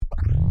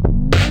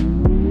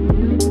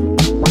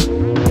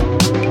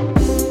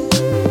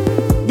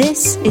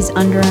This is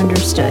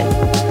Understood.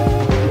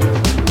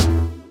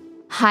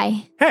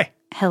 Hi. Hey.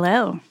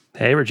 Hello.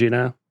 Hey,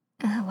 Regina.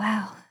 Oh,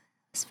 wow.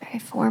 It's very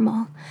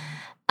formal.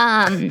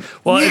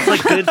 Well, it's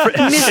like good for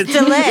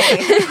Delay.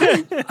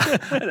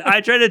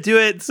 I try to do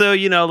it so,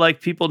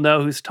 like people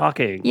know who's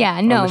talking. Yeah,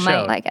 no,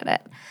 I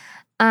get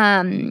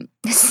it.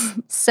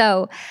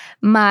 So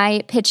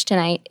my pitch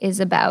tonight is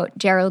about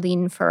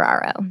Geraldine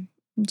Ferraro.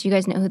 Do you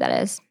guys know who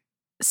that is?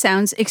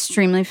 Sounds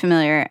extremely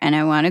familiar, and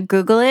I want to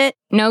Google it.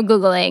 No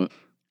Googling.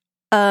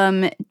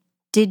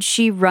 Did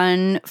she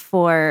run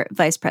for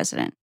vice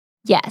president?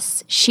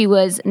 Yes, she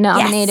was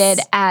nominated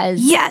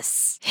as...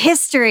 Yes!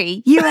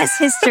 History! U.S.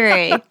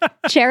 history!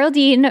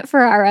 Geraldine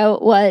Ferraro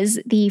was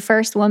the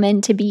first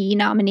woman to be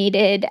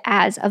nominated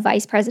as a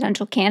vice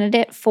presidential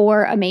candidate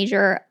for a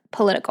major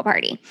political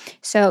party.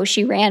 So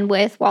she ran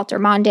with Walter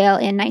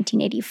Mondale in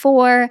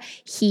 1984.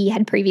 He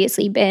had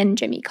previously been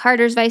Jimmy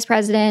Carter's vice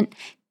president,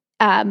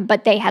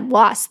 but they had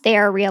lost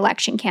their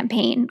re-election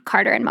campaign,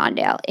 Carter and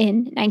Mondale,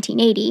 in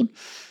 1980.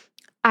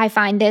 I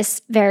find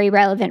this very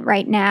relevant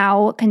right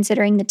now,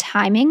 considering the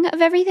timing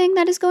of everything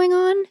that is going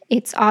on.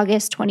 It's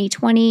August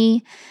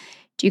 2020.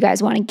 Do you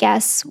guys want to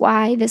guess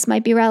why this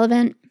might be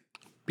relevant?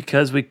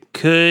 Because we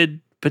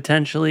could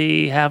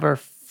potentially have our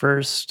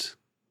first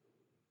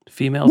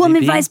female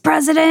woman VP? Vice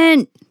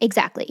president.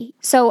 Exactly.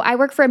 So I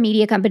work for a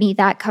media company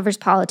that covers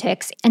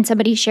politics, and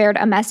somebody shared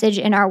a message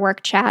in our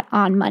work chat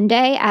on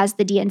Monday as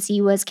the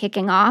DNC was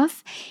kicking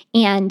off,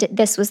 and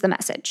this was the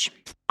message.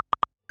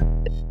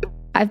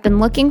 I've been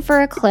looking for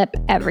a clip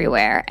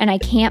everywhere, and I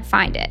can't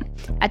find it.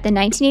 At the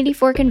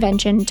 1984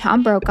 convention,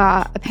 Tom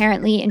Brokaw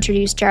apparently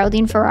introduced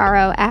Geraldine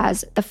Ferraro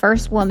as the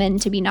first woman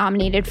to be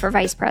nominated for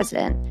vice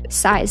president,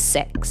 size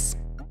 6.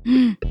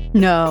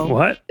 No.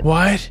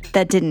 What?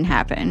 That didn't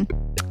happen.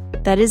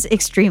 That is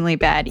extremely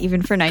bad,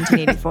 even for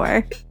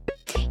 1984.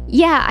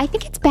 Yeah, I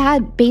think it's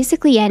bad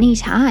basically any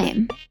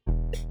time.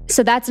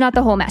 So that's not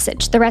the whole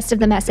message. The rest of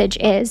the message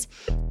is,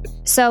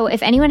 so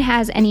if anyone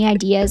has any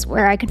ideas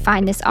where I could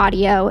find this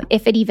audio,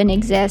 if it even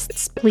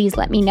exists, please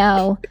let me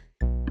know.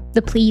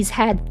 The please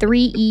had 3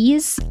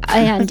 E's,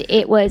 and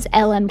it was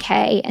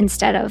LMK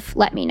instead of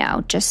let me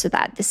know, just so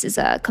that this is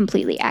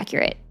completely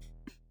accurate.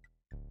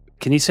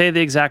 Can you say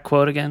the exact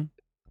quote again?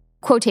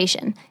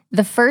 Quotation,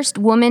 the first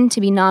woman to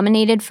be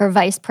nominated for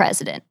vice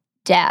president,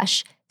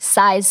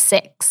 size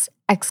 6,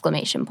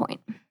 exclamation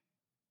point.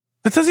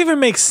 That doesn't even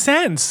make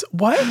sense.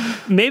 What?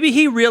 Maybe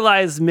he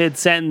realized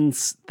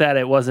mid-sentence that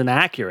it wasn't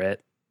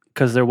accurate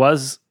because there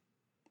was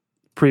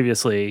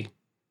previously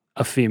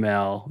a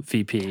female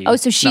VP. Oh,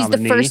 so she's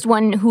nominee. the first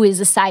one who is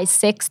a size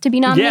 6 to be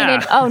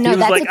nominated? Yeah. Oh, no, He was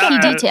that's like, a key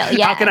detail.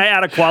 Yeah. How can I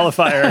add a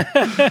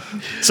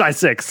qualifier? Size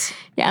 6.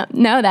 Yeah,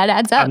 no, that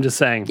adds up. I'm just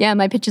saying. Yeah,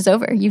 my pitch is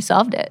over. You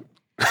solved it.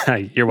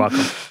 You're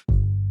welcome.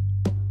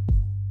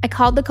 I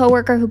called the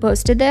coworker who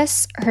posted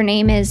this. Her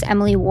name is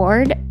Emily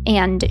Ward,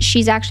 and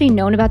she's actually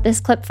known about this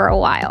clip for a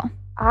while.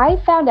 I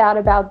found out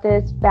about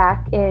this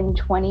back in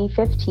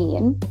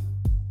 2015.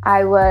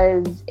 I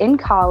was in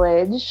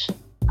college.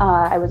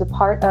 I was a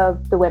part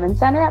of the Women's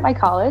Center at my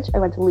college. I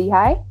went to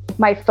Lehigh.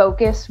 My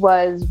focus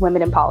was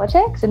women in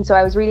politics, and so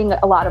I was reading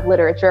a lot of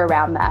literature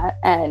around that,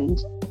 and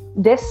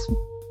this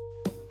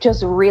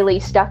just really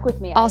stuck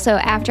with me. Also,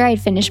 after I had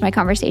finished my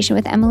conversation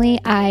with Emily,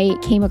 I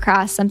came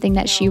across something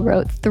that she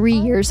wrote 3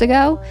 years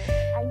ago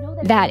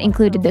that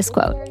included this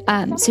quote.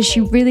 So she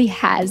really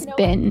has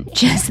been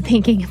just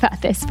thinking about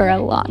this for a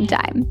long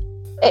time.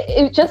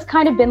 It just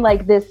kind of been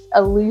like this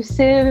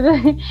elusive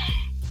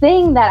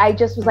thing that I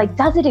just was like,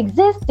 does it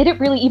exist? Did it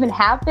really even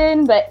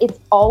happen? But it's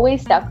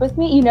always stuck with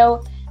me.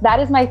 That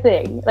is my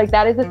thing. Like,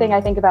 that is the thing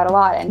I think about a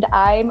lot. And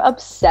I'm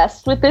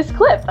obsessed with this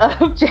clip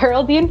of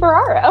Geraldine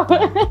Ferraro.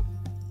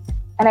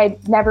 And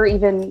I'd never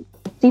even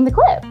seen the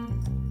clip.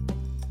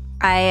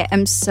 I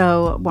am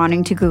so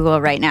wanting to Google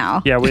right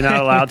now. Yeah, we're not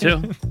allowed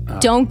to?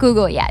 Don't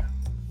Google it yet.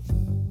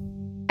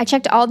 I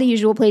checked all the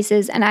usual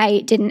places and I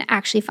didn't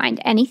actually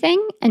find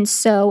anything. And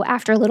so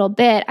after a little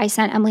bit, I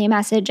sent Emily a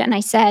message and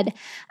I said,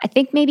 I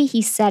think maybe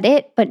he said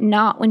it, but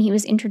not when he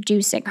was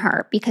introducing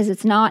her because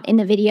it's not in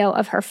the video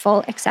of her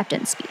full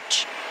acceptance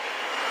speech.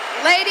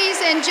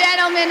 Ladies and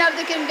gentlemen of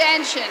the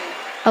convention.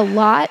 A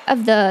lot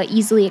of the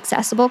easily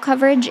accessible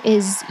coverage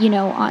is,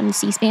 on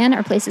C-SPAN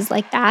or places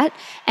like that.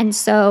 And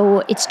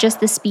so it's just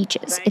the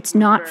speeches. It's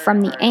not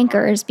from the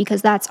anchors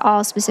because that's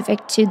all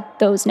specific to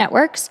those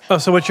networks. Oh,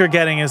 so what you're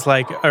getting is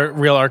like a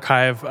real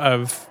archive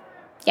of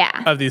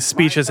these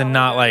speeches and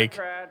not like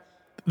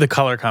the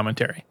color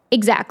commentary.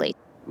 Exactly.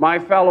 My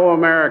fellow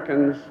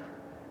Americans,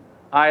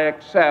 I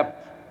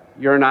accept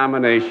your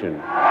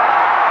nomination.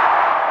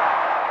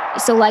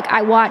 So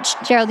I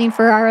watched Geraldine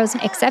Ferraro's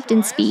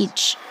acceptance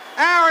speech.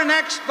 Our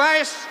next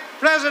Vice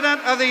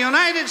President of the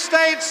United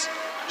States,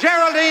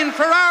 Geraldine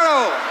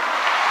Ferraro.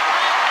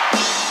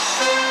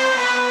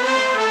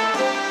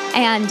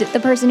 And the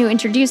person who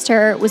introduced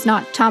her was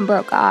not Tom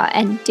Brokaw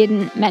and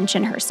didn't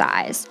mention her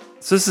size.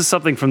 So this is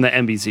something from the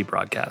NBC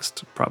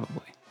broadcast,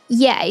 probably.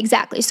 Yeah,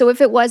 exactly. So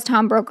if it was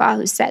Tom Brokaw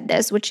who said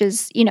this, which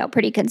is,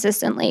 pretty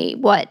consistently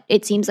what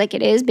it seems like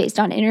it is based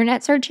on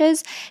internet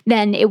searches,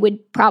 then it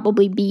would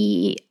probably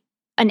be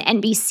an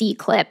NBC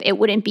clip. It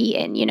wouldn't be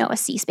in, a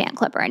C-SPAN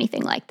clip or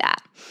anything like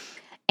that.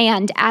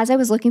 And as I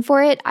was looking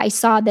for it, I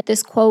saw that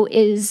this quote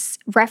is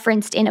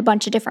referenced in a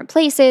bunch of different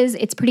places.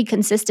 It's pretty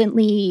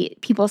consistently,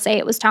 people say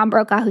it was Tom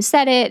Brokaw who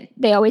said it.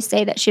 They always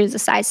say that she was a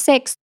size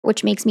 6,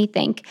 which makes me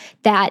think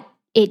that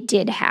it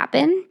did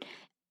happen.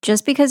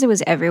 Just because it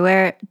was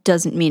everywhere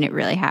doesn't mean it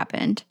really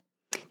happened.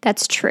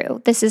 That's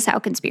true. This is how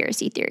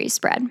conspiracy theories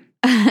spread.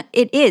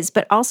 It is,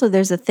 but also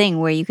there's a thing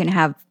where you can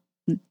have,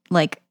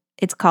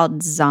 it's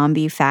called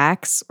zombie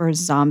facts or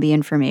zombie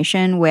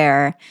information,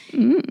 where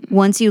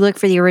once you look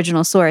for the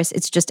original source,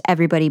 it's just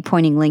everybody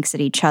pointing links at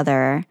each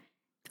other.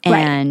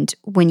 And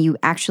when you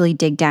actually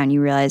dig down,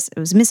 you realize it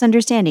was a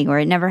misunderstanding, or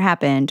it never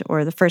happened,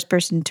 or the first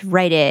person to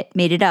write it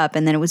made it up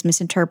and then it was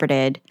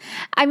misinterpreted.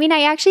 I mean,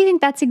 I actually think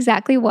that's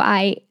exactly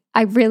why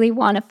I really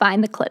want to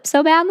find the clip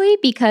so badly,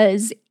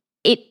 because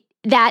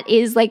that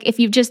is if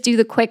you just do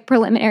the quick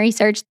preliminary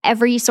search,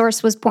 every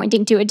source was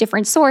pointing to a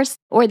different source,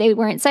 or they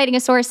weren't citing a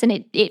source,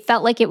 and it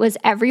felt like it was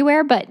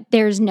everywhere, but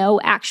there's no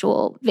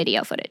actual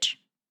video footage.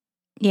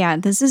 Yeah,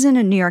 this is in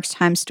a New York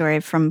Times story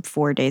from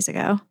 4 days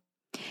ago.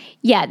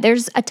 Yeah,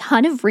 there's a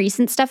ton of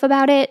recent stuff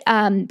about it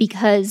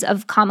because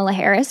of Kamala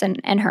Harris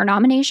and her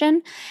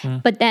nomination.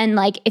 But then,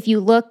 if you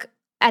look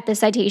at the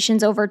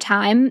citations over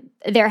time,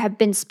 there have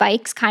been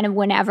spikes kind of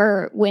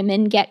whenever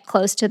women get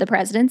close to the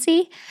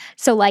presidency.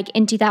 So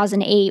in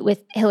 2008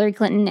 with Hillary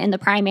Clinton in the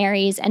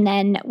primaries, and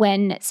then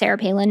when Sarah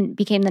Palin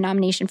became the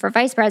nomination for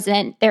vice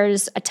president,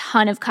 there's a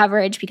ton of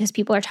coverage because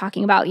people are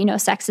talking about,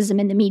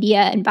 sexism in the media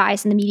and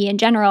bias in the media in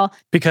general.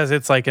 Because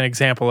it's an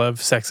example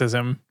of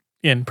sexism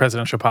in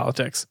presidential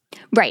politics.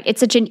 Right. It's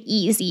such an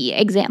easy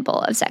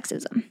example of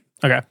sexism.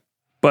 Okay.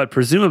 But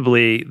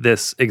presumably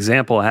this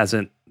example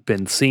hasn't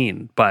been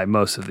seen by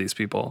most of these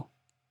people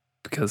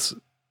because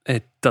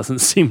it doesn't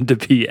seem to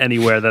be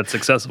anywhere that's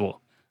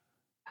accessible.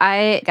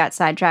 I got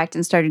sidetracked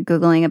and started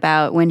Googling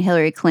about when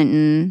Hillary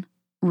Clinton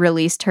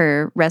released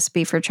her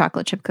recipe for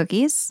chocolate chip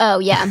cookies. Oh,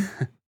 yeah.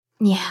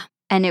 Yeah.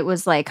 And it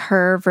was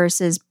her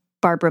versus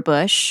Barbara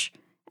Bush,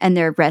 and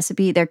their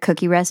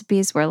cookie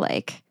recipes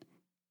were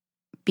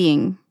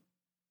being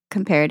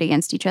compared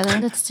against each other.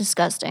 That's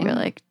disgusting.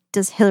 We're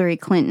can Hillary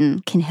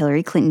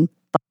Clinton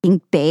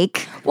fucking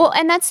bake? Well,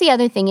 and that's the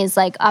other thing is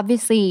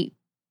obviously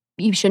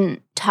you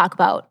shouldn't talk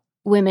about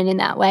women in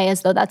that way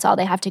as though that's all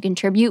they have to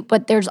contribute.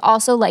 But there's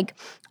also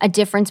a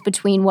difference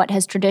between what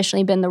has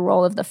traditionally been the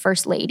role of the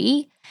first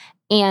lady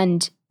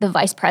and the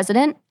vice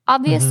president,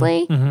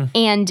 obviously.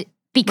 And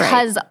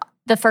because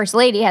the first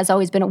lady has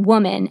always been a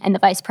woman and the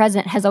vice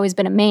president has always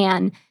been a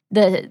man,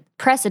 the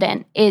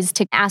precedent is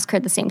to ask her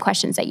the same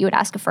questions that you would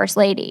ask a first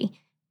lady.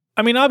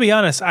 I mean, I'll be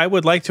honest, I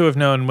would like to have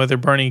known whether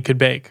Bernie could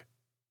bake.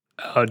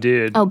 Oh,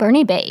 dude. Oh,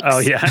 Bernie bakes. Oh,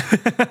 yeah.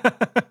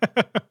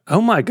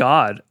 Oh, my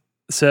God.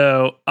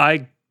 So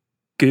I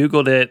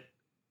Googled it,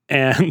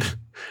 and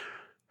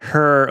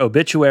her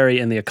obituary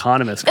in The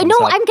Economist comes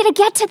up. I'm going to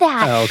get to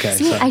that. Oh,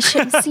 okay. I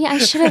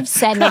should have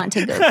said not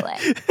to Google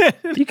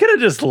it. You could have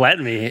just let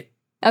me.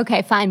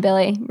 Okay, fine,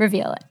 Billy.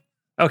 Reveal it.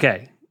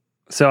 Okay.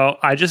 So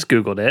I just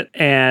Googled it,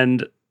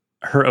 and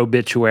her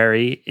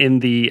obituary in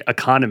The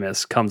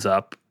Economist comes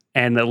up.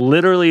 And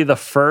literally the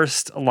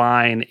first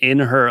line in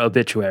her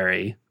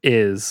obituary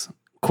is,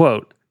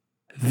 quote,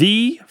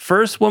 "The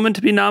first woman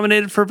to be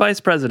nominated for vice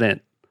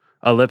president,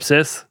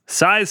 ellipsis,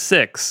 size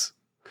 6,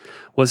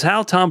 was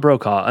how Tom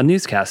Brokaw, a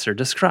newscaster,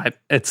 described."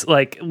 It's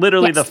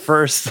literally the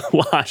first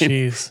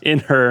line in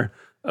her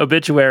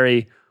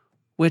obituary,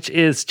 which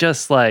is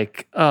just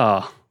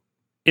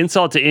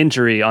insult to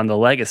injury on the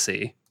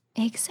legacy.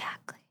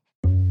 Exactly.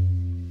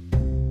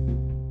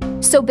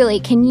 So, Billy,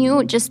 can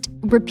you just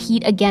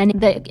repeat again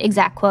the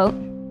exact quote?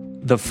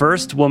 "The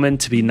first woman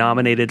to be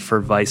nominated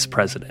for vice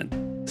president,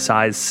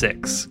 size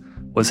 6,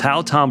 was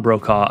how Tom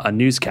Brokaw, a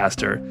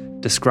newscaster,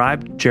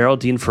 described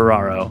Geraldine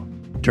Ferraro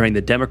during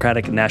the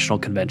Democratic National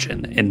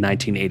Convention in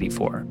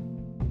 1984.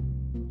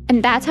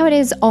 And that's how it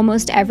is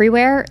almost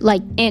everywhere,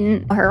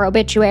 in her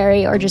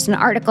obituary or just an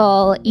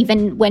article,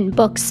 even when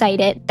books cite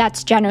it,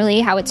 that's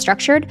generally how it's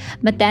structured.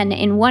 But then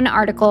in one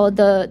article,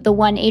 the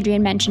one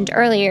Adrian mentioned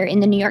earlier in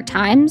the New York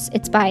Times,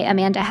 it's by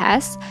Amanda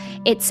Hess,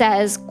 it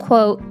says,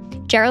 quote,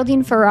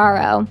 "Geraldine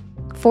Ferraro,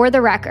 for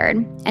the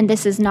record, and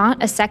this is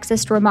not a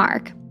sexist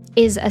remark,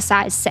 is a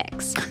size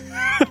 6.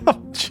 Oh,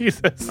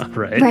 Jesus.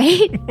 Right?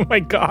 Right? Oh,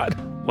 my God.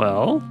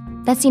 Well,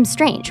 that seems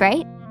strange,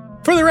 right?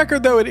 For the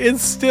record, though, it is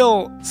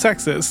still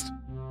sexist.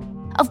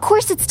 Of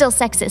course it's still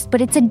sexist, but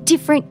it's a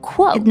different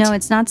quote. No,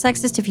 it's not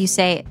sexist if you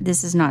say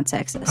this is not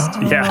sexist.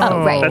 Yeah.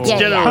 Oh, right. That's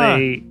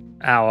generally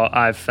how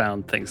I've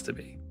found things to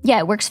be. Yeah,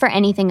 it works for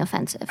anything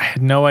offensive. I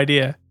had no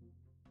idea.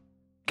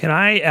 Can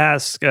I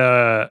ask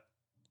a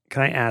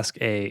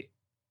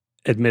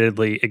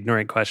admittedly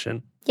ignorant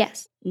question?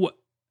 Yes.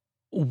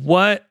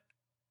 What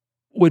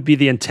would be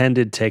the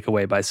intended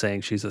takeaway by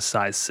saying she's a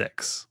size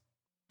 6?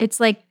 It's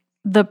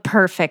the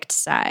perfect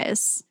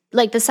size.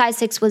 Like the size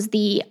 6 was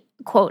the,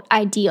 quote,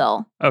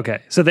 ideal.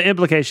 Okay. So the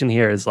implication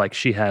here is like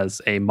she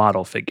has a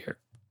model figure.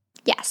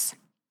 Yes.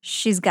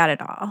 She's got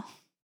it all.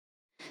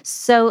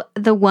 So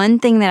the one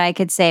thing that I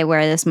could say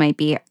where this might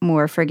be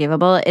more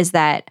forgivable is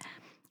that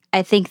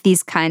I think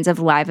these kinds of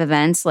live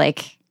events,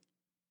 like,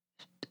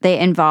 they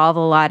involve a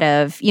lot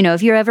of,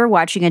 if you're ever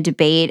watching a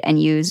debate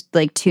and you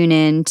like tune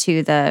in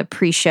to the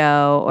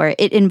pre-show, or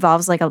it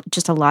involves like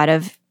just a lot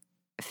of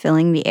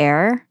filling the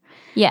air.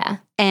 Yeah.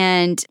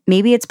 And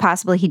maybe it's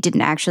possible he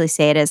didn't actually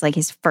say it as like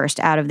his first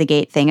out of the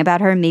gate thing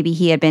about her. Maybe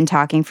he had been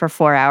talking for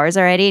 4 hours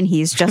already and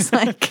he's just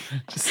like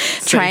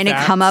trying to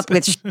come up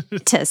with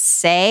to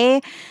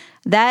say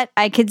that.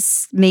 I could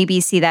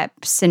maybe see that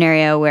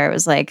scenario where it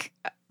was like,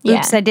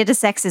 oops, I did a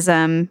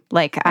sexism.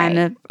 Like,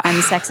 right. I'm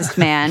a sexist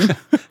man.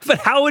 But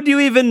how would you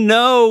even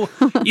know?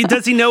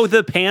 Does he know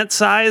the pant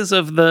size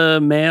of the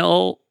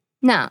male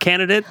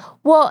candidate?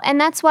 Well,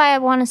 and that's why I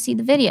want to see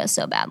the video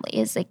so badly.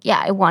 Is like,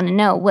 I want to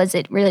know, was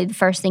it really the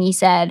first thing he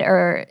said,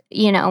 or,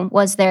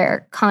 was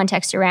there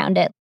context around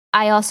it?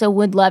 I also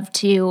would love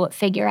to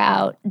figure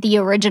out the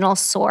original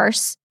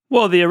source.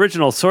 Well, the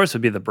original source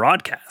would be the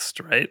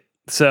broadcast, right?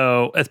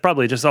 So it's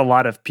probably just a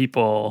lot of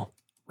people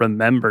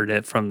remembered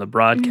it from the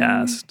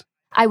broadcast.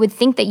 I would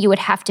think that you would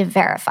have to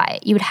verify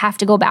it. You would have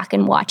to go back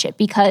and watch it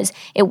because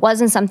it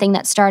wasn't something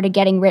that started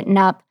getting written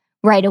up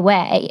right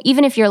away.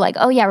 Even if you're like,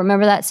 oh yeah,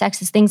 remember that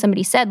sexist thing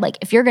somebody said? Like,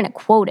 if you're going to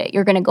quote it,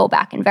 you're going to go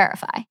back and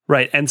verify.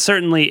 Right. And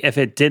certainly if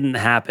it didn't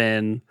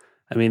happen,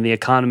 I mean, The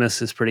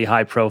Economist is pretty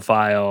high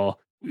profile.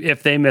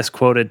 If they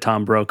misquoted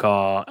Tom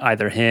Brokaw,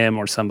 either him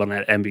or someone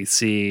at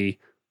NBC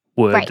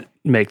would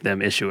make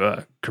them issue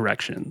a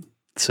correction.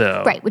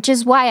 So right, which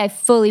is why I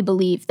fully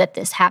believe that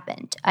this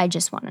happened. I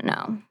just want to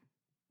know.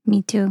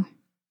 Me too.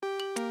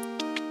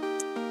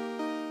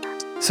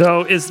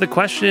 So is the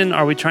question,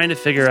 are we trying to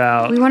figure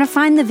out... We want to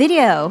find the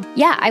video.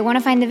 Yeah, I want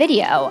to find the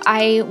video.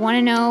 I want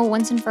to know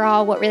once and for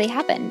all what really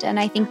happened. And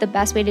I think the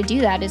best way to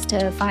do that is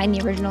to find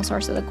the original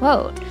source of the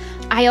quote.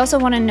 I also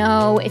want to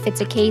know if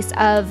it's a case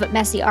of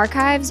messy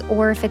archives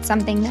or if it's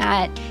something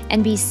that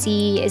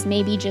NBC is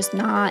maybe just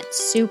not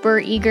super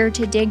eager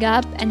to dig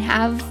up and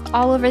have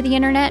all over the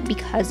internet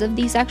because of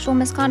the sexual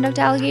misconduct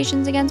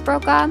allegations against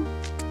Brokaw.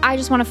 I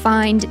just want to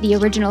find the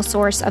original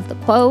source of the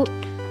quote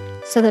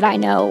so that I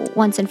know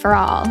once and for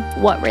all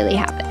what really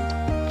happened.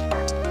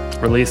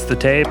 Release the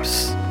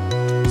tapes.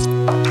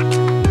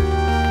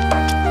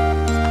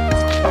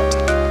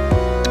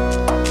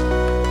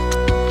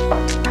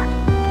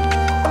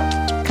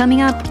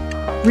 Coming up,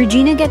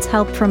 Regina gets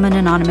help from an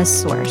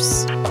anonymous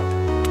source.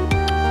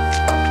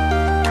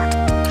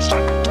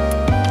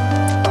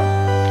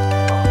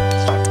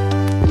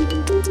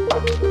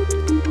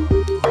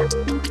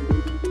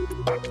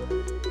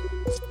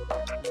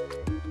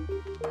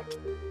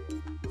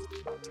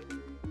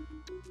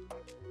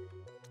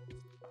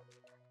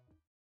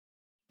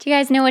 Do you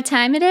guys know what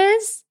time it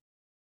is?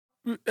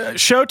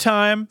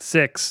 Showtime.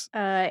 6.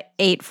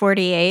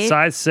 8:48.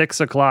 Size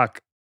 6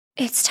 o'clock.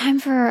 It's time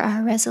for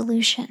our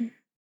resolution.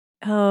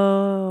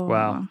 Oh.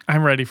 Wow.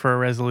 I'm ready for a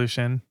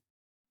resolution.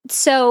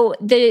 So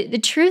the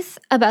truth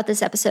about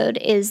this episode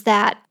is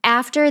that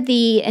after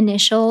the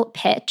initial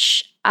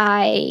pitch,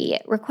 I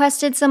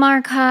requested some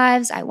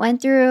archives. I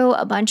went through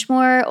a bunch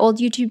more old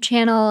YouTube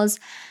channels.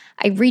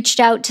 I reached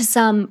out to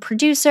some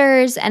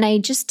producers and I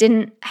just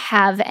didn't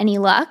have any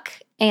luck.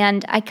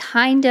 And I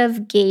kind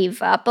of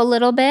gave up a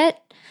little bit.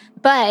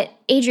 But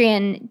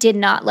Adrienne did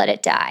not let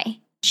it die.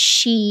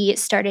 She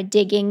started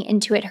digging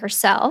into it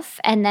herself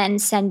and then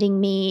sending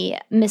me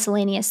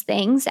miscellaneous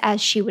things as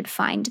she would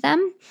find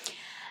them.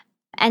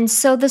 And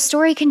so the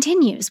story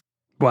continues.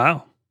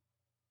 Wow.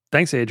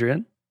 Thanks,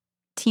 Adrienne.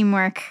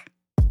 Teamwork.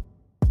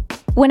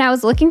 When I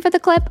was looking for the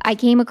clip, I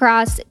came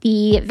across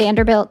the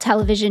Vanderbilt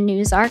Television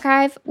News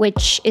Archive,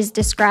 which is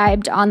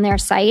described on their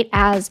site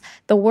as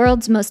the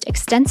world's most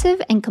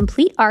extensive and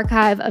complete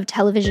archive of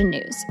television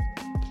news.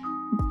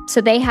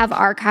 So they have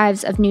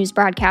archives of news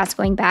broadcasts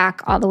going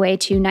back all the way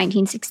to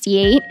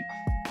 1968.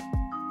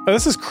 Oh,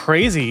 this is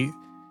crazy.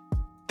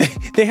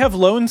 They have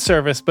loan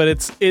service,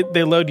 but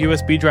they load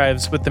USB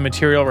drives with the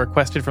material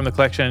requested from the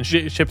collection and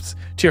ships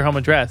to your home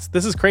address.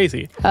 This is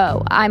crazy.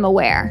 Oh, I'm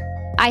aware.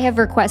 I have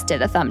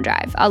requested a thumb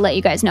drive. I'll let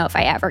you guys know if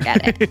I ever get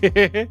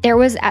it. There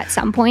was at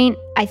some point,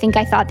 I think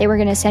I thought they were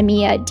going to send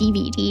me a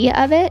DVD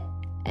of it,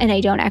 and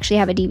I don't actually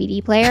have a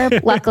DVD player.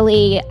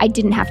 Luckily, I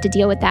didn't have to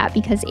deal with that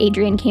because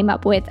Adrienne came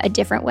up with a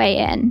different way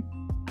in.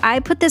 I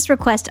put this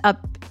request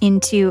up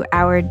into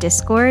our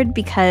Discord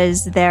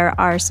because there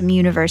are some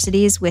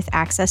universities with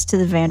access to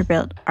the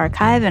Vanderbilt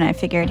archive, and I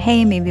figured,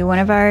 hey, maybe one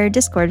of our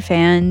Discord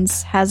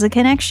fans has a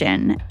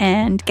connection.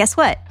 And guess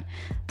what?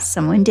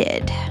 Someone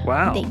did.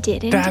 Wow. They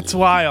did indeed. That's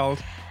wild.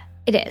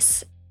 It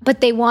is. But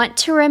they want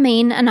to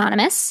remain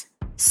anonymous,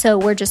 so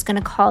we're just going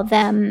to call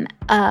them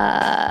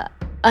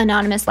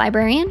Anonymous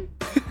Librarian.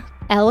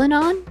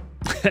 Elanon?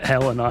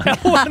 Elanon.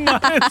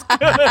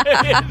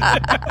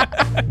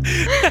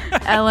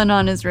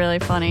 Elanon is really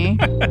funny.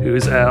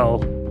 Who's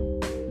L?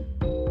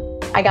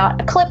 I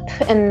got a clip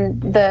and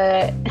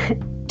the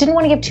didn't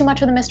want to give too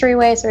much of the mystery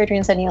away. So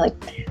Adrian said, I'm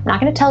not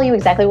going to tell you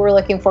exactly what we're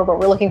looking for, but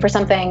we're looking for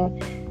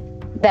something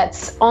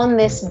that's on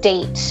this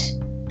date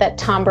that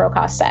Tom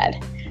Brokaw said.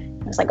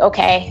 I was like,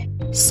 okay.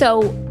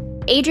 So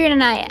Adrian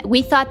and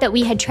we thought that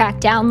we had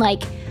tracked down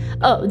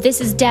oh,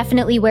 this is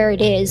definitely where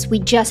it is. We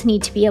just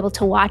need to be able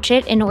to watch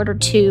it in order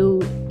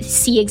to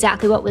see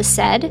exactly what was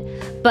said.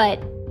 But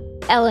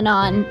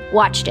Elanon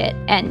watched it,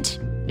 and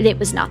it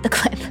was not the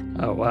clip.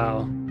 Oh,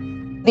 wow.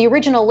 The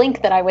original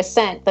link that I was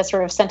sent, that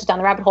sort of sent it down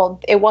the rabbit hole,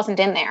 it wasn't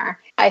in there.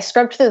 I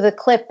scrubbed through the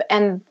clip,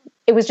 and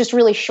it was just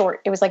really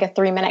short. It was like a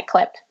 3-minute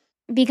clip.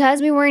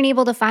 Because we weren't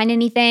able to find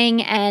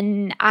anything,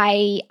 and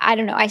I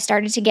don't know, I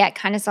started to get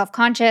kind of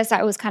self-conscious.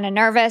 I was kind of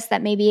nervous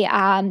that maybe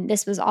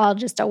this was all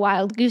just a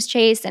wild goose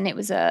chase and it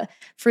was a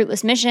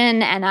fruitless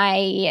mission, and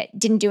I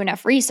didn't do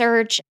enough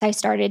research. I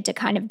started to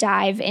kind of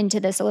dive into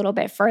this a little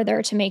bit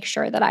further to make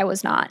sure that I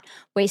was not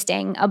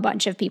wasting a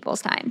bunch of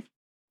people's time.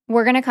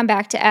 We're going to come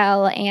back to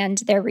Elle and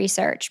their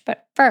research,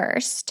 but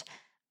first,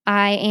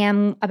 I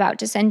am about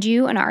to send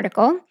you an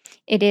article.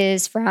 It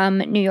is from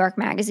New York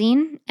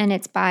Magazine, and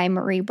it's by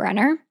Marie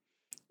Brenner.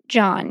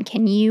 John,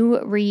 can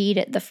you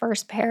read the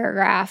first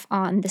paragraph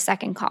on the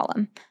second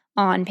column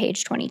on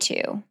page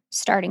 22,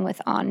 starting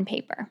with on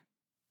paper?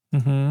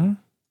 Mm-hmm.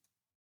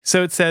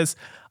 So it says,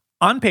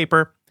 on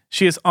paper,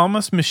 she is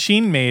almost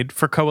machine-made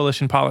for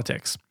coalition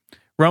politics.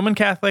 Roman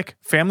Catholic,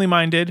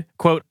 family-minded,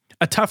 quote,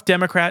 a tough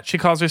Democrat, she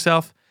calls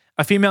herself,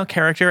 a female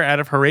character out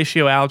of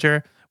Horatio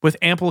Alger, with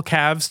ample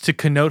calves to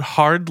connote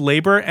hard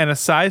labor and a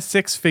size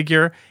 6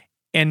 figure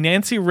and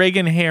Nancy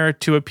Reagan hair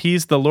to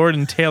appease the Lord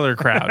and Taylor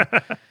crowd.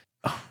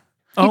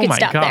 Oh my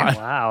God.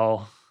 There.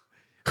 Wow.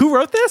 Who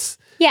wrote this?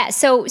 Yeah,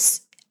 so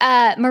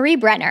Marie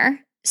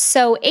Brenner.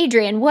 So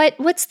Adrian,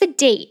 what's the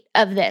date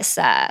of this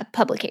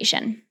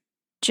publication?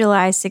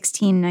 July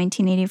 16,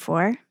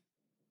 1984.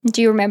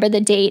 Do you remember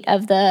the date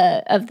of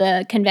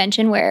the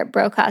convention where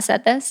Brokaw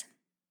said this?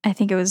 I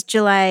think it was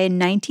July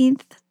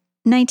 19th,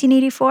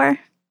 1984.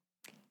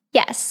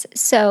 Yes.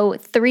 So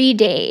 3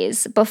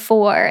 days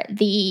before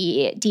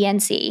the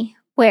DNC,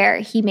 where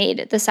he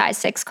made the size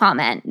 6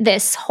 comment,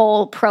 this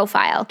whole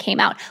profile came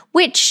out,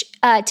 which,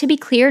 to be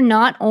clear,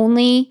 not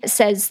only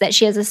says that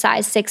she has a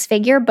size 6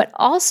 figure, but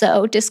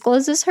also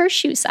discloses her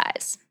shoe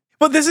size.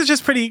 Well, this is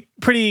just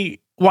pretty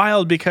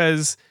wild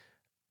because,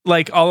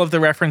 all of the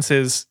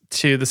references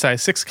to the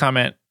size 6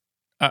 comment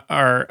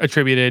are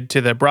attributed to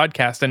the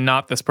broadcast and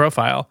not this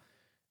profile.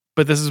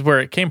 But this is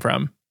where it came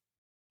from.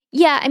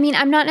 Yeah, I mean,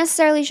 I'm not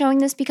necessarily showing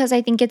this because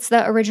I think it's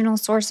the original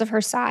source of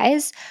her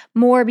size,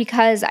 more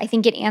because I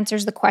think it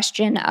answers the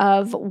question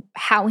of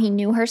how he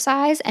knew her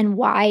size and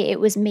why it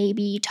was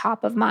maybe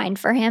top of mind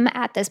for him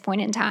at this point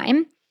in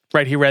time.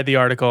 Right, he read the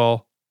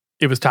article.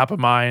 It was top of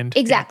mind.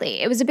 Exactly.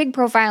 It was a big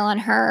profile on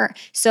her.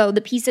 So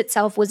the piece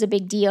itself was a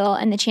big deal,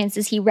 and the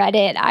chances he read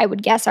it, I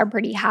would guess, are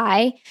pretty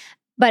high.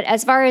 But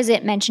as far as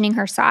it mentioning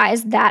her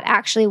size, that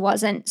actually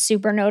wasn't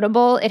super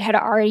notable. It had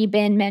already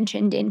been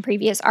mentioned in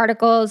previous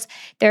articles.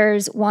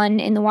 There's one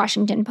in the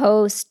Washington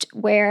Post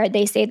where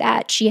they say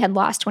that she had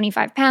lost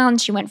 25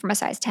 pounds. She went from a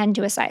size 10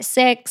 to a size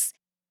 6.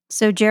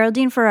 So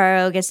Geraldine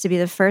Ferraro gets to be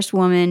the first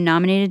woman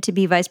nominated to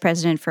be vice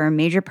president for a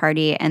major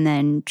party, and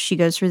then she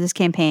goes through this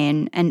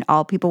campaign, and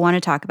all people want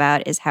to talk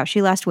about is how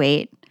she lost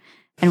weight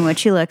and what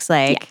she looks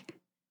like. Yeah.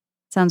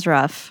 Sounds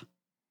rough.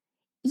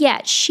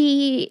 Yeah,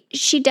 she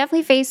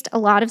definitely faced a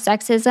lot of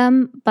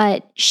sexism,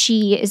 but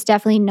she is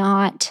definitely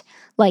not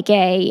like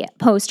a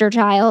poster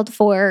child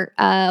for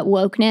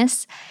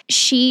wokeness.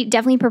 She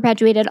definitely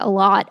perpetuated a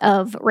lot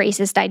of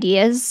racist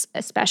ideas,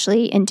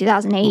 especially in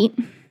 2008.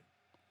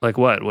 Like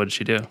what? What did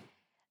she do?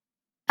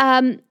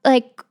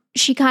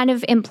 She kind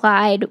of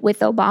implied with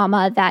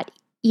Obama that,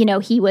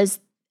 he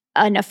was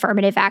an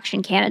affirmative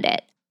action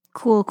candidate.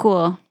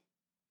 Cool.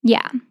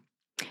 Yeah.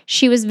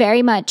 She was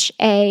very much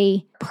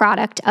a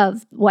product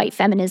of white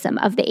feminism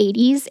of the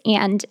 80s.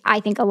 And I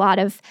think a lot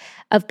of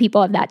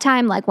people of that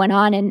time went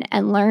on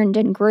and learned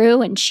and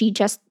grew, and she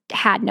just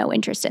had no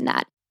interest in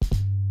that.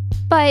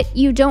 But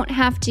you don't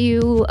have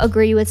to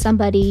agree with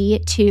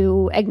somebody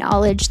to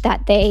acknowledge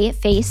that they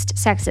faced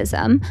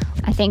sexism.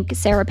 I think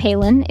Sarah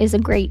Palin is a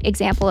great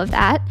example of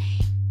that.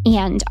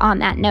 And on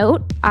that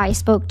note, I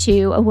spoke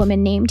to a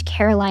woman named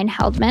Caroline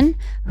Heldman,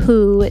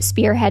 who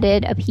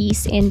spearheaded a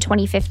piece in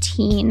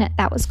 2015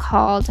 that was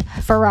called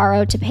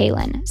Ferraro to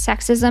Palin,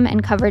 Sexism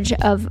and Coverage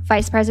of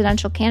Vice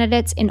Presidential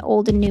Candidates in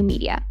Old and New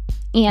Media.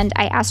 And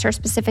I asked her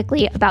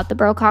specifically about the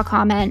Brokaw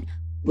comment.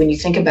 When you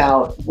think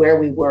about where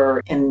we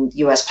were in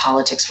U.S.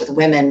 politics with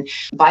women,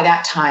 by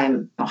that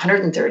time,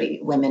 130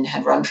 women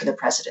had run for the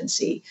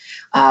presidency.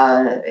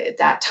 At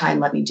that time,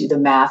 let me do the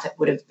math, it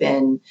would have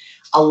been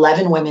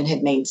 11 women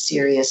had made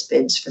serious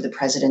bids for the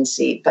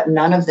presidency, but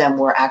none of them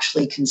were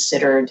actually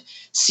considered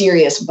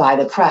serious by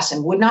the press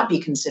and would not be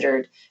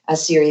considered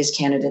as serious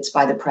candidates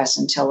by the press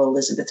until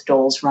Elizabeth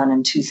Dole's run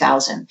in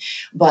 2000.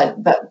 But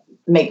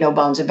make no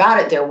bones about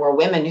it, there were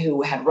women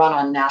who had run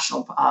on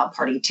national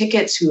party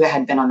tickets, who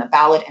had been on the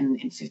ballot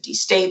in 50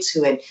 states,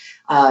 who had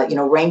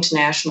ranked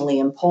nationally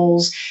in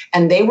polls,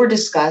 and they were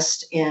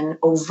discussed in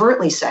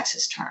overtly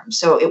sexist terms.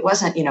 So it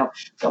wasn't,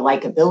 the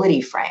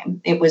likability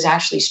frame. It was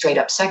actually straight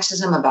up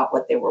sexism about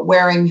what they were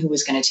wearing, who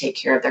was going to take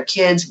care of their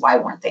kids, why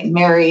weren't they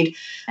married.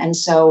 And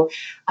so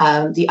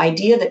the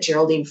idea that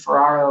Geraldine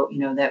Ferraro,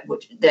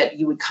 that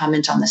you would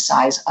comment on the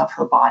size of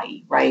her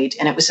body, right?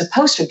 And it was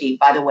supposed to be,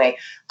 by the way,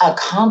 a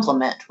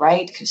compliment,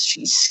 right? Because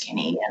she's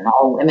skinny and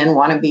all women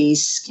want to be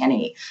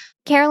skinny.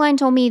 Caroline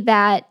told me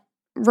that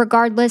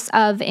regardless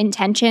of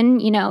intention,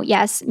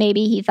 yes,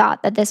 maybe he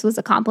thought that this was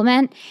a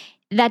compliment.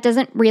 That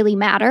doesn't really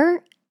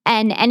matter.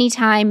 And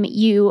anytime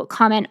you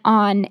comment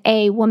on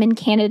a woman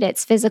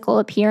candidate's physical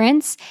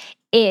appearance,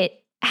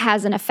 it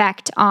has an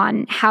effect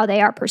on how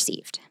they are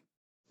perceived.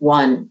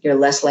 One, you're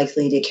less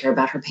likely to care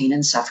about her pain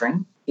and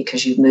suffering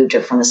because you've moved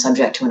her from a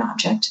subject to an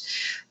object.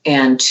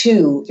 And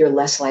two, you're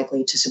less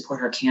likely to support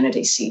her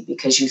candidacy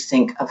because you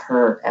think of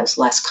her as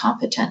less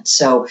competent.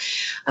 So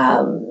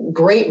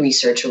great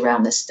research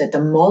around this, that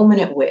the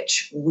moment at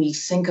which we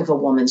think of a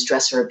woman's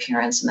dress or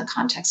appearance in the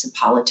context of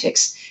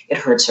politics, it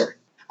hurts her.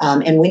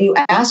 And when you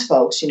ask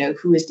folks,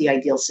 who is the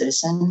ideal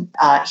citizen,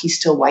 he's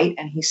still white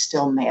and he's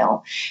still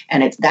male.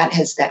 And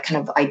that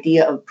kind of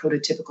idea of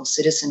prototypical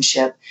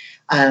citizenship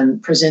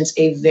presents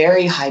a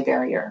very high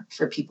barrier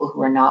for people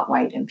who are not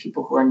white and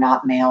people who are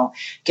not male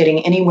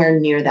getting anywhere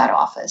near that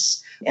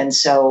office. And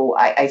so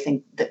I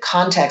think the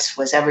context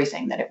was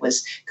everything, that it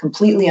was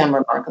completely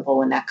unremarkable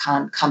when that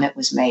comment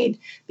was made,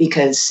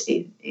 because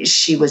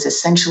she was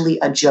essentially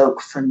a joke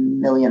for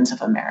millions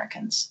of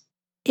Americans.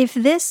 If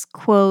this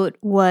quote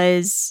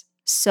was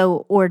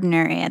so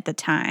ordinary at the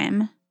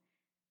time,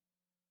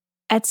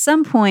 at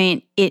some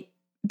point it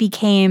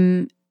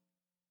became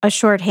a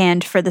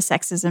shorthand for the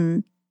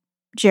sexism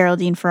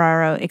Geraldine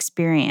Ferraro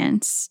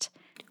experienced.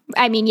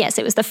 I mean, yes,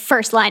 it was the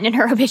first line in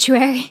her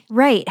obituary.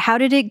 Right. How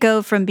did it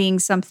go from being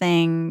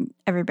something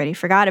everybody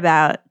forgot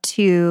about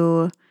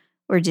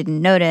or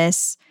didn't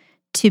notice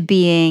to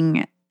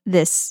being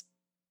this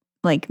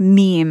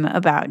meme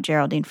about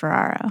Geraldine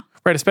Ferraro?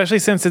 Right, especially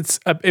since it's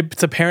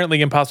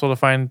apparently impossible to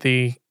find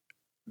the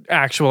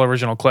actual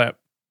original clip.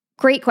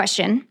 Great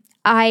question.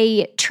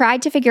 I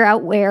tried to figure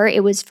out where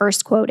it was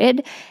first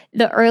quoted.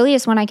 The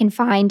earliest one I can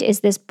find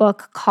is this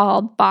book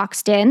called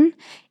Boxed In.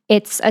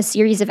 It's a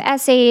series of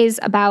essays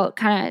about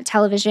kind of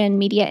television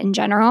media in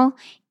general.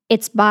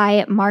 It's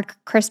by Mark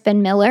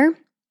Crispin Miller,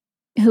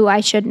 who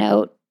I should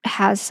note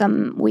has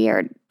some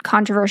weird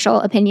controversial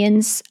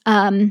opinions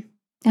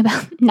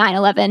about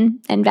 9/11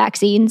 and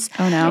vaccines.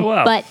 Oh, no. Oh,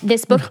 wow. But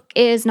this book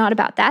is not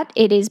about that.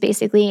 It is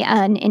basically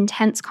an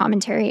intense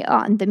commentary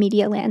on the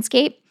media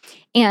landscape.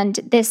 And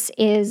this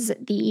is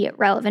the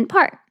relevant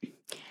part.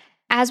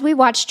 As we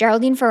watched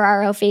Geraldine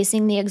Ferraro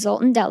facing the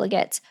exultant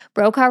delegates,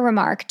 Brokaw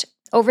remarked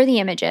over the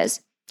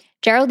images,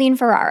 "Geraldine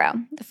Ferraro,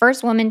 the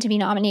first woman to be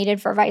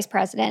nominated for vice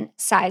president,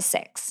 size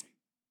 6.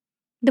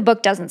 The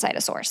book doesn't cite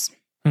a source.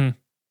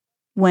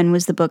 When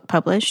was the book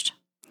published?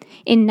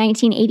 In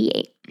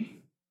 1988.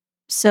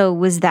 So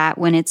was that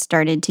when it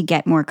started to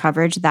get more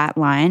coverage, that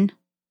line?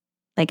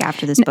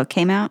 After this book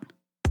came out?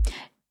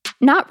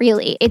 Not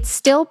really. It's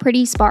still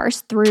pretty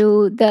sparse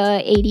through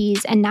the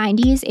 80s and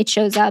 90s. It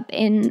shows up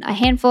in a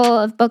handful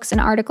of books and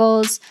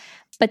articles.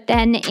 But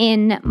then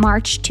in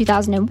March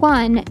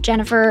 2001,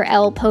 Jennifer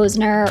L.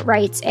 Posner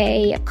writes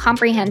a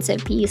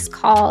comprehensive piece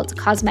called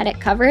Cosmetic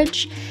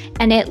Coverage,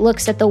 and it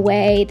looks at the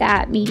way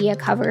that media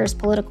covers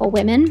political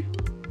women.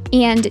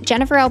 And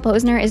Jennifer L.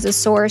 Posner is a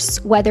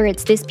source, whether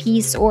it's this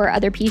piece or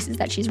other pieces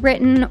that she's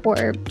written,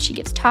 or she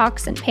gives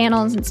talks and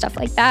panels and stuff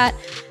like that,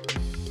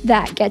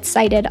 that gets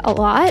cited a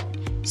lot.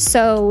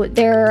 So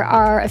there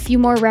are a few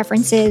more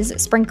references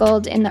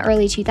sprinkled in the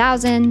early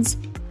 2000s,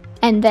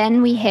 and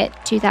then we hit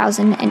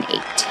 2008.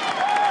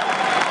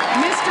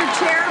 Mr.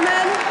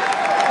 Chairman,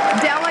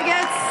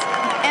 delegates,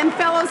 and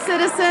fellow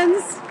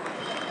citizens,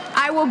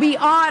 I will be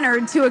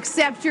honored to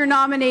accept your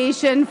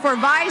nomination for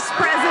Vice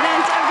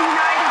President of the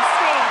United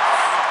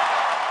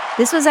States.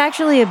 This was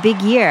actually a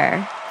big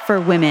year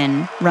for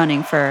women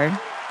running for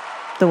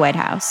the White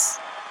House,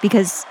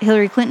 because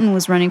Hillary Clinton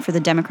was running for the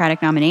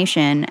Democratic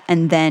nomination,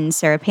 and then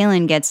Sarah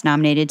Palin gets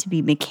nominated to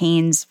be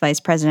McCain's vice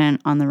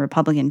president on the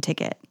Republican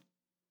ticket.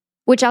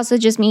 Which also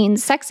just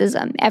means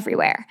sexism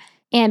everywhere.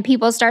 And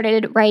people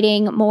started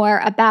writing more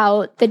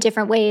about the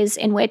different ways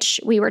in which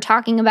we were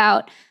talking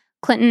about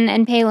Clinton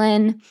and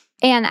Palin.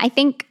 And I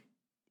think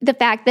the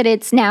fact that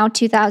it's now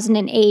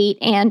 2008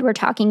 and we're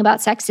talking about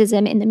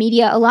sexism in the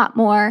media a lot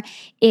more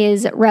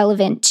is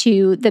relevant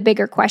to the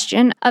bigger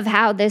question of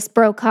how this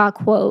Brokaw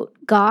quote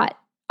got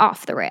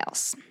off the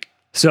rails.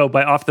 So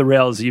by off the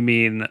rails, you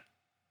mean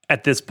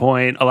at this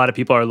point, a lot of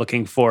people are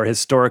looking for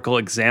historical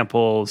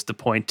examples to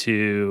point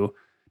to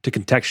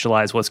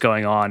contextualize what's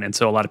going on. And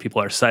so a lot of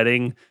people are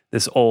citing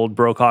this old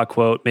Brokaw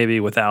quote, maybe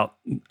without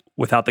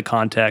the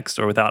context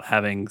or without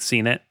having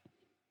seen it.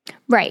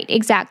 Right,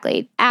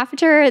 exactly.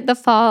 After the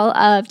fall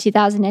of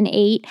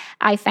 2008,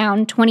 I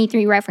found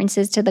 23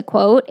 references to the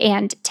quote,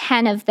 and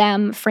 10 of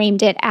them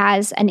framed it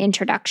as an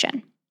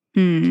introduction.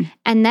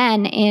 And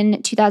then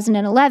in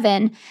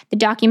 2011, the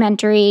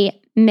documentary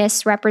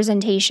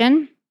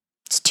Misrepresentation,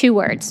 it's 2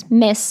 words,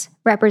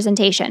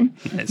 Misrepresentation,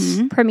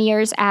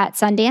 premieres at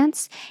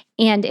Sundance.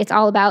 And it's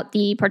all about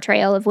the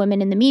portrayal of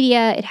women in the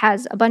media. It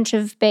has a bunch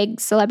of big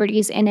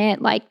celebrities in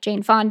it, like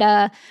Jane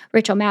Fonda,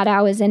 Rachel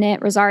Maddow is in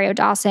it, Rosario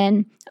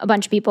Dawson, a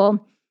bunch of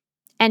people.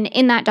 And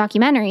in that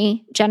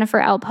documentary, Jennifer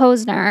L.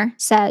 Posner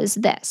says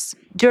this.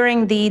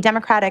 During the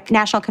Democratic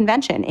National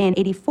Convention in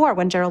 '84,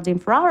 when Geraldine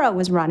Ferraro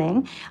was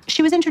running,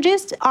 she was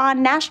introduced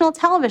on national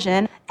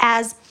television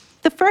as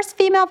the first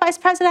female vice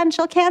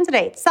presidential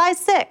candidate, size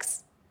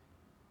 6.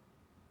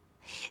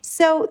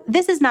 So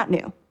this is not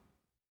new.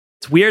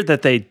 It's weird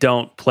that they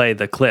don't play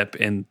the clip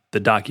in the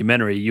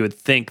documentary. You would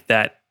think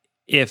that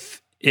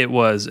if it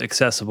was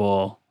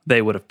accessible,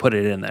 they would have put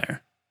it in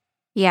there.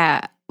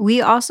 Yeah. We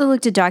also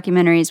looked at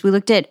documentaries. We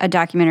looked at a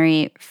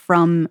documentary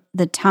from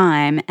the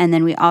time, and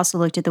then we also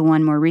looked at the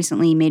one more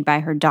recently made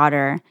by her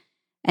daughter,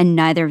 and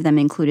neither of them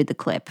included the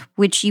clip,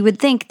 which you would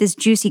think this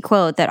juicy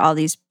quote that all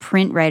these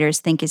print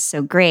writers think is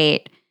so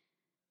great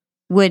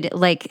would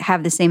like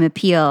have the same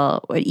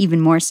appeal, or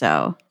even more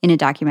so, in a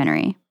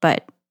documentary.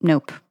 But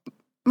nope.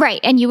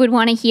 Right. And you would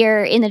want to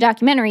hear, in the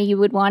documentary, you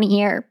would want to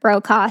hear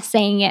Brokaw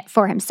saying it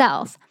for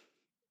himself.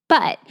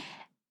 But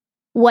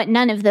what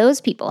none of those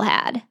people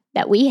had,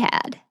 that we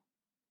had,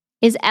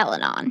 is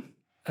El-Anon.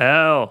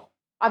 Oh.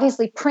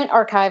 Obviously, print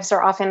archives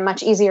are often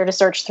much easier to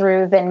search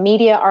through than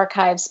media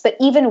archives. But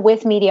even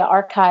with media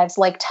archives,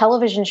 like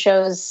television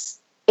shows,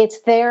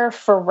 it's there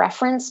for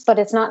reference, but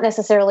it's not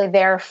necessarily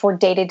there for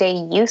day-to-day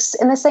use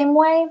in the same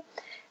way.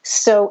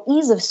 So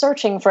ease of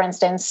searching, for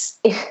instance,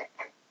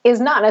 is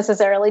not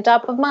necessarily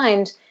top of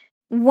mind.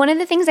 One of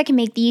the things that can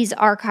make these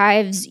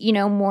archives,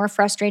 more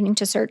frustrating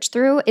to search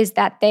through is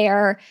that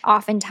they're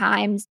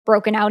oftentimes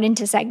broken out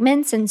into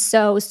segments. And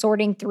so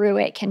sorting through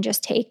it can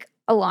just take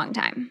a long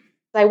time.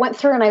 I went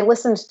through and I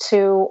listened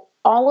to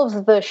all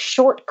of the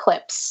short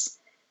clips,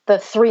 the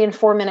 3 and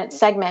 4 minute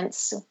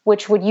segments,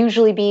 which would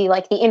usually be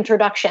like the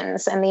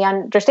introductions. And the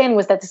understanding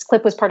was that this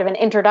clip was part of an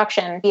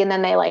introduction. And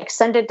then they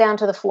send it down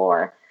to the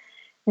floor.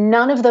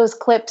 None of those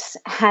clips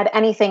had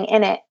anything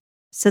in it.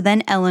 So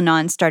then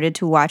El-Anon started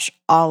to watch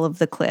all of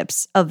the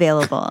clips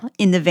available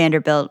in the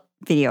Vanderbilt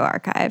Video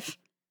Archive.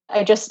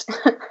 I just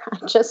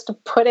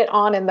put it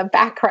on in the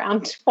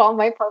background while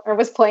my partner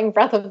was playing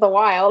Breath of the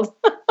Wild.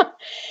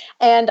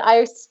 And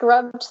I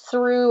scrubbed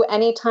through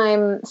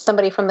anytime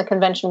somebody from the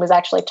convention was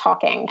actually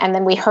talking. And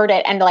then we heard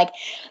it and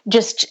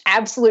just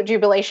absolute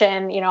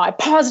jubilation. I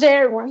paused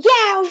it and we're,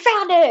 yeah, we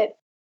found it.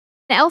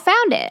 Elle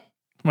found it.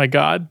 Oh my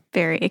God.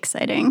 Very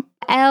exciting.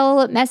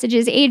 Elle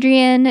messages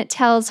Adrian,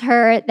 tells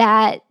her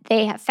that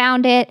they have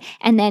found it,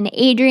 and then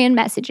Adrian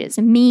messages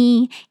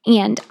me,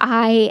 and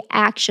I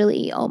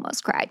actually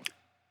almost cried.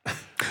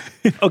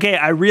 Okay,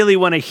 I really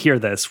want to hear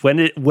this.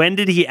 When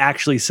did he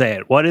actually say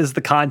it? What is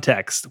the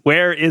context?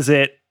 Where is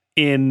it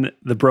in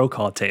the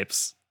Brokaw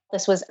tapes?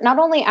 This was not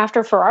only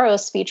after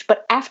Ferraro's speech,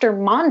 but after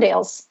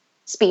Mondale's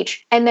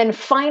speech. And then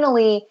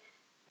finally,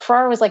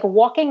 Ferraro was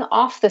walking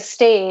off the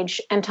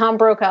stage, and Tom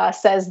Brokaw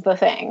says the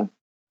thing.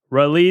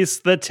 Release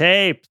the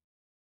tape.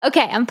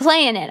 Okay, I'm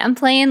playing it. I'm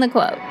playing the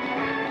quote.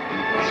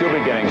 She'll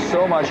be getting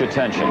so much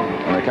attention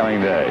in the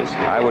coming days.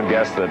 I would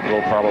guess that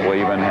we'll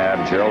probably even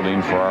have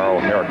Geraldine Ferraro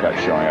haircuts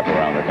showing up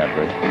around the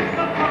country.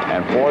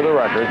 And for the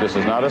record, this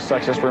is not a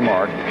sexist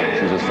remark.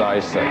 She's a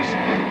size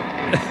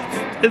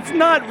 6. It's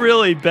not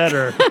really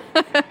better.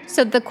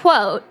 So the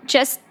quote,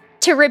 just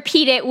to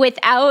repeat it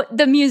without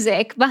the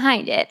music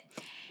behind it,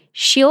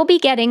 she'll be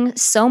getting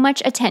so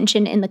much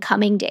attention in the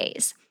coming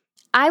days.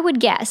 I would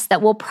guess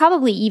that we'll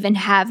probably even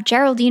have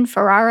Geraldine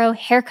Ferraro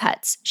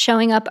haircuts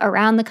showing up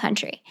around the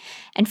country.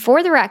 And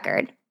for the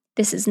record,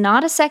 this is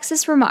not a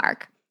sexist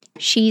remark.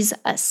 She's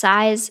a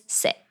size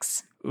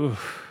 6.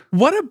 Oof.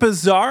 What a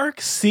bizarre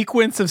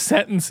sequence of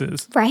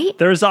sentences. Right?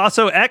 There's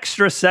also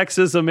extra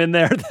sexism in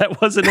there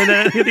that wasn't in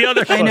any of the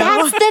other I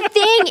know. That's the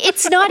thing.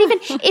 It's not even,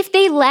 if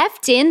they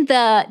left in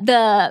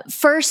the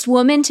first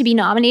woman to be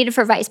nominated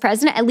for vice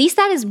president, at least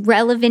that is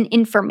relevant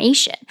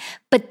information.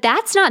 But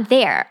that's not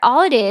there.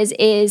 All it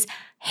is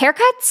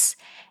haircuts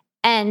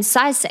and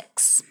size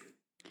 6.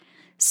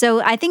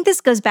 So I think this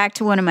goes back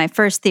to one of my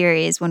first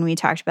theories when we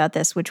talked about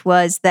this, which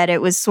was that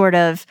it was sort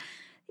of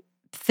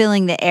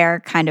filling the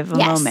air kind of a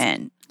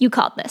moment. You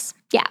called this.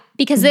 Yeah,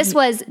 because this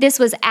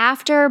was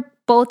after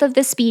both of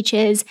the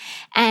speeches,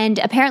 and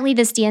apparently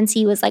this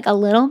DNC was a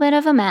little bit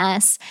of a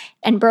mess,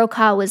 and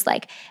Brokaw was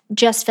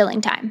just filling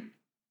time.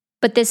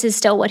 But this is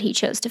still what he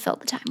chose to fill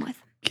the time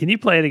with. Can you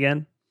play it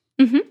again?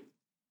 Mm-hmm.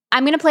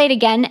 I'm going to play it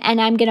again,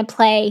 and I'm going to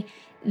play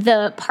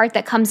the part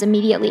that comes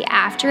immediately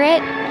after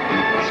it.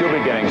 She'll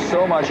be getting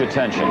so much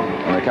attention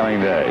in the coming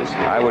days.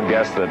 I would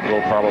guess that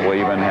we'll probably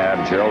even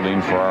have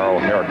Geraldine Ferraro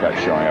haircuts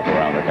showing up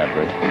around the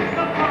country.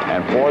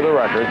 And for the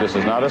record, this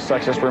is not a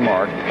sexist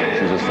remark.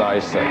 She's a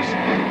size 6.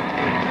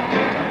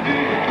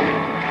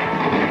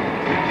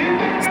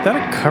 Is that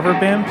a cover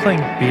band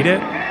playing Beat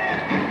It?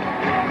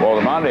 Well,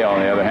 the Mondale,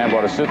 on the other hand,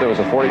 bought a suit that was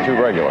a 42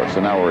 regular,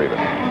 so now we're even.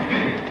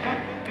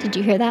 Did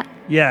you hear that?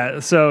 Yeah,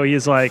 so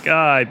he's like,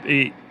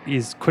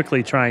 he's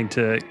quickly trying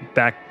to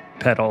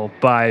backpedal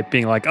by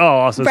being like, I'll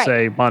also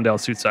say Mondale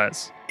suit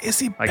size. Is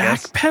he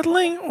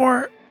backpedaling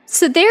or?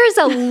 So there's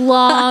a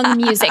long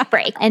music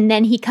break, and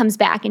then he comes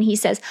back and he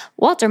says,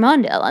 Walter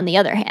Mondale, on the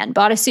other hand,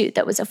 bought a suit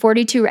that was a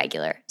 42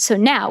 regular. So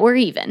now we're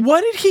even.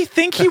 What did he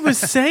think he was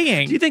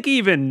saying? Do you think he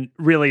even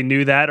really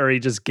knew that, or he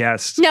just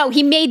guessed? No,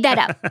 he made that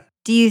up.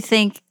 Do you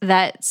think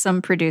that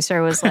some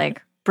producer was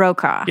like,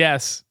 Brokaw?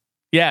 Yes.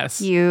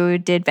 You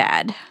did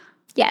bad.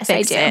 Yes,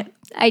 Fix I do. it.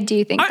 I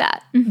do think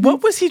that.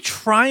 What was he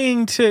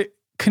trying to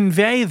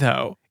convey,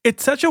 though?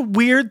 It's such a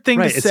weird thing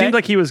to say. It seemed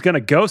like he was going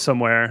to go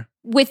somewhere.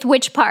 With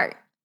which part?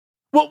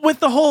 Well, with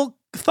the whole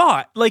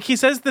thought. Like, he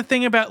says the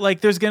thing about, like,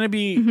 there's going to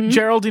be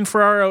Geraldine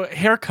Ferraro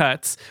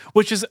haircuts,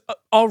 which is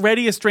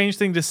already a strange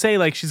thing to say.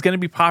 Like, she's going to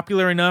be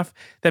popular enough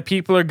that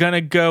people are going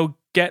to go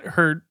get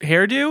her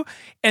hairdo.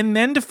 And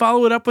then to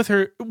follow it up with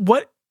her,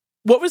 what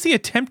was he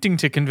attempting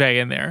to convey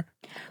in there?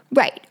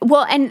 Right.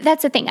 Well, and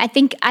that's the thing. I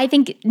think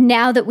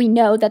now that we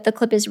know that the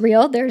clip is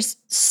real, there's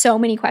so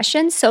many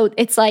questions. So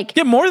it's like...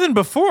 Yeah, more than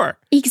before.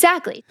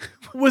 Exactly.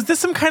 Was this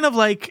some kind of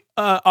like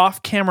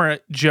off-camera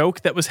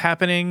joke that was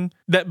happening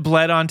that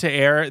bled onto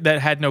air that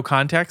had no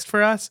context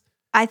for us?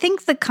 I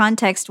think the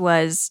context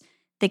was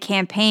the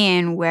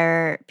campaign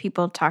where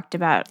people talked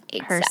about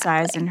her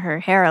size and her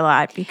hair a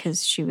lot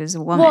because she was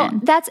a woman. Well,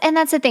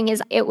 that's the thing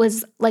is it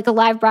was like a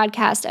live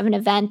broadcast of an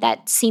event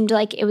that seemed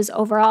like it was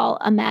overall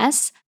a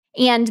mess.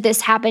 And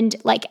this happened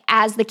like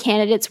as the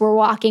candidates were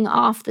walking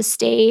off the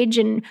stage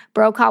and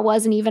Brokaw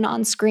wasn't even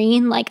on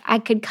screen. Like I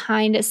could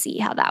kind of see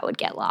how that would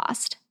get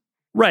lost.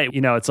 Right.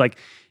 You know, it's like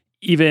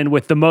even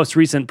with the most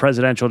recent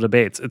presidential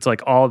debates, it's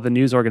like all of the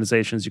news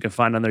organizations you can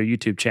find on their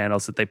YouTube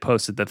channels that they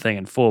posted the thing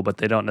in full, but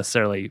they don't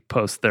necessarily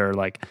post their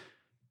like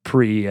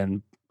pre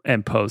and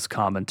post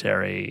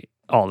commentary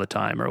all the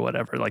time or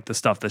whatever, like the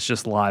stuff that's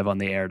just live on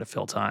the air to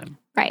fill time.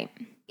 Right.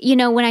 You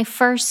know, when I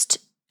first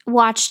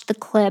watched the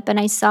clip and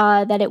I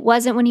saw that it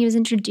wasn't when he was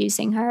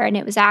introducing her and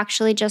it was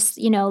actually just,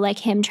 you know, like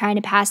him trying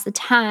to pass the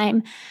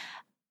time,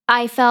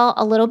 I felt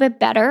a little bit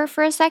better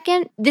for a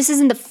second. This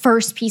isn't the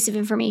first piece of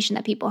information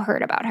that people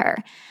heard about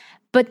her.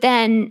 But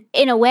then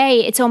in a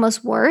way, it's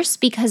almost worse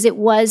because it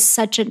was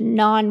such a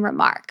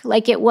non-remark.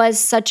 Like it was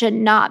such a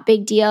not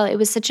big deal. It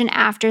was such an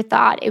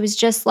afterthought. It was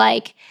just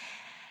like,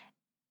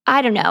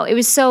 I don't know. It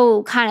was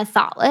so kind of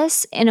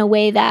thoughtless in a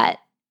way that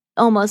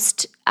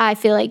almost I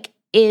feel like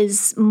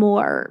is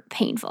more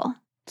painful.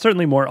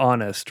 Certainly more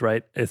honest,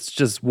 right? It's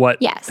just what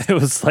it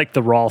was like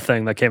the raw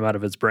thing that came out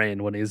of his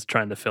brain when he's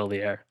trying to fill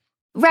the air.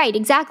 Right,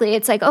 exactly.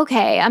 It's like,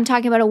 okay, I'm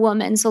talking about a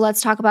woman, so let's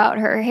talk about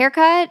her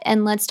haircut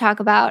and let's talk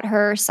about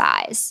her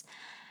size.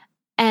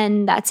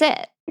 And that's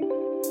it.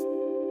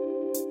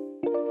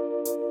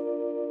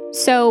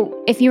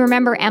 So if you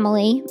remember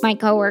Emily, my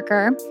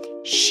coworker,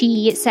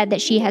 she said that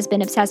she has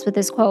been obsessed with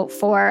this quote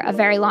for a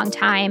very long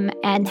time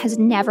and has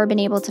never been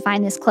able to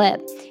find this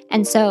clip.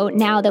 And so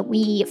now that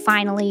we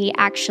finally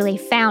actually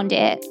found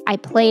it, I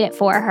played it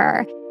for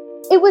her.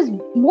 It was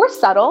more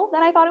subtle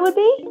than I thought it would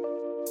be,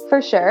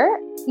 for sure.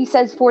 He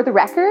says, for the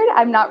record.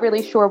 I'm not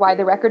really sure why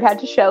the record had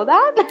to show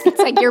that. It's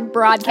like you're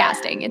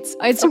broadcasting. It's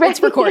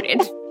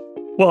recorded.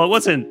 Well, it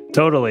wasn't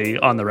totally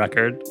on the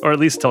record, or at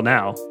least till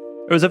now.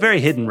 It was a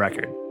very hidden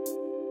record.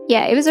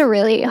 Yeah, it was a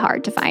really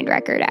hard to find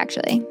record,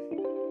 actually.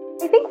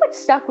 I think what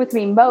stuck with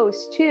me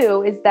most,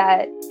 too, is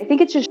that I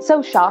think it's just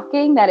so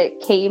shocking that it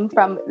came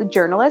from the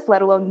journalist,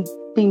 let alone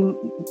the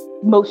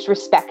most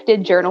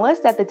respected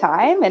journalist at the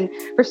time and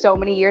for so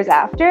many years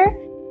after.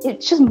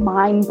 It's just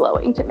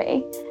mind-blowing to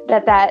me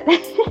that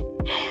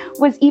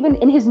was even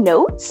in his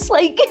notes,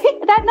 like,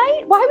 that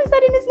night. Why was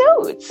that in his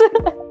notes?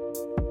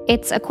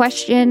 It's a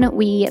question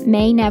we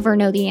may never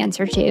know the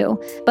answer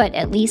to, but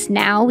at least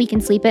now we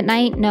can sleep at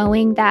night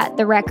knowing that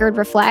the record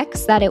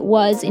reflects that it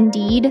was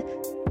indeed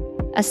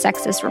a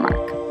sexist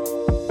remark.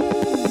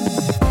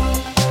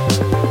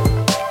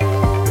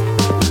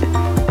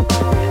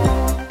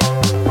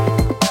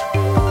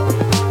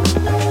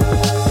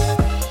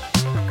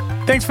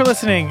 Thanks for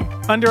listening.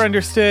 Under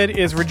Understood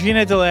is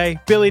Regina DeLay,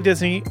 Billy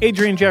Disney,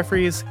 Adrian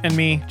Jeffries, and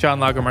me, John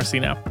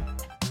Lagomarsino.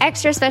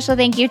 Extra special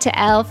thank you to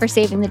Elle for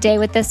saving the day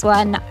with this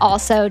one.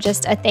 Also,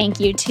 just a thank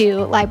you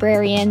to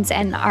librarians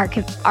and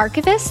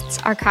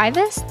archivists.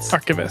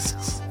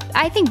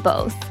 I think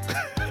both.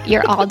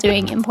 You're all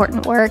doing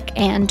important work,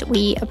 and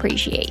we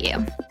appreciate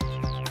you.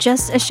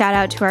 Just a shout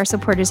out to our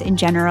supporters in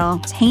general.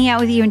 Hanging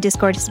out with you in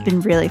Discord has been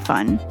really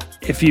fun.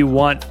 If you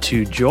want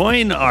to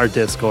join our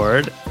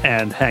Discord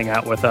and hang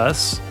out with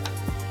us,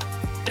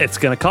 it's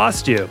going to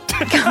cost you.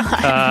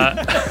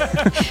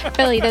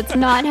 Billy, that's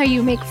not how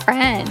you make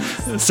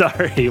friends.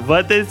 Sorry,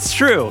 but it's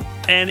true.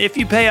 And if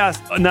you pay us,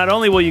 not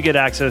only will you get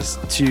access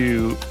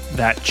to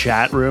that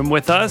chat room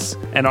with us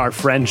and our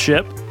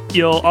friendship,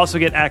 you'll also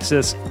get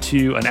access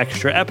to an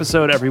extra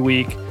episode every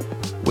week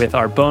with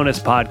our bonus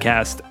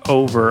podcast,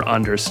 Over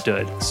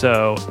Understood.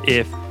 So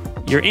if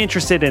you're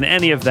interested in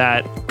any of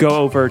that, go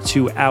over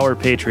to our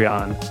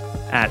Patreon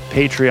at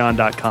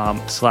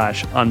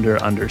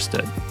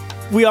patreon.com/underunderstood.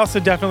 We also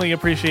definitely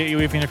appreciate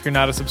you, even if you're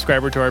not a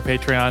subscriber to our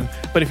Patreon.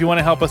 But if you want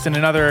to help us in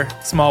another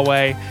small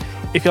way,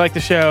 if you like the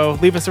show,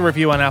 leave us a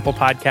review on Apple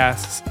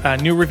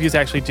Podcasts. New reviews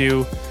actually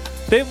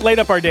they light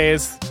up our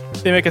days.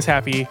 They make us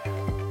happy.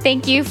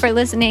 Thank you for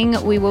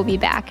listening. We will be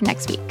back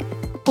next week.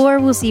 Or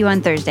we'll see you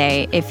on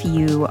Thursday if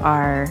you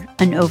are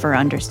an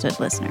over-understood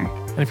listener.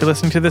 And if you're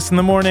listening to this in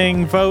the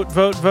morning, vote.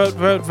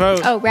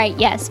 Oh, right.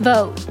 Yes.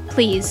 Vote,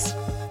 please.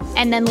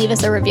 And then leave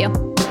us a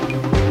review.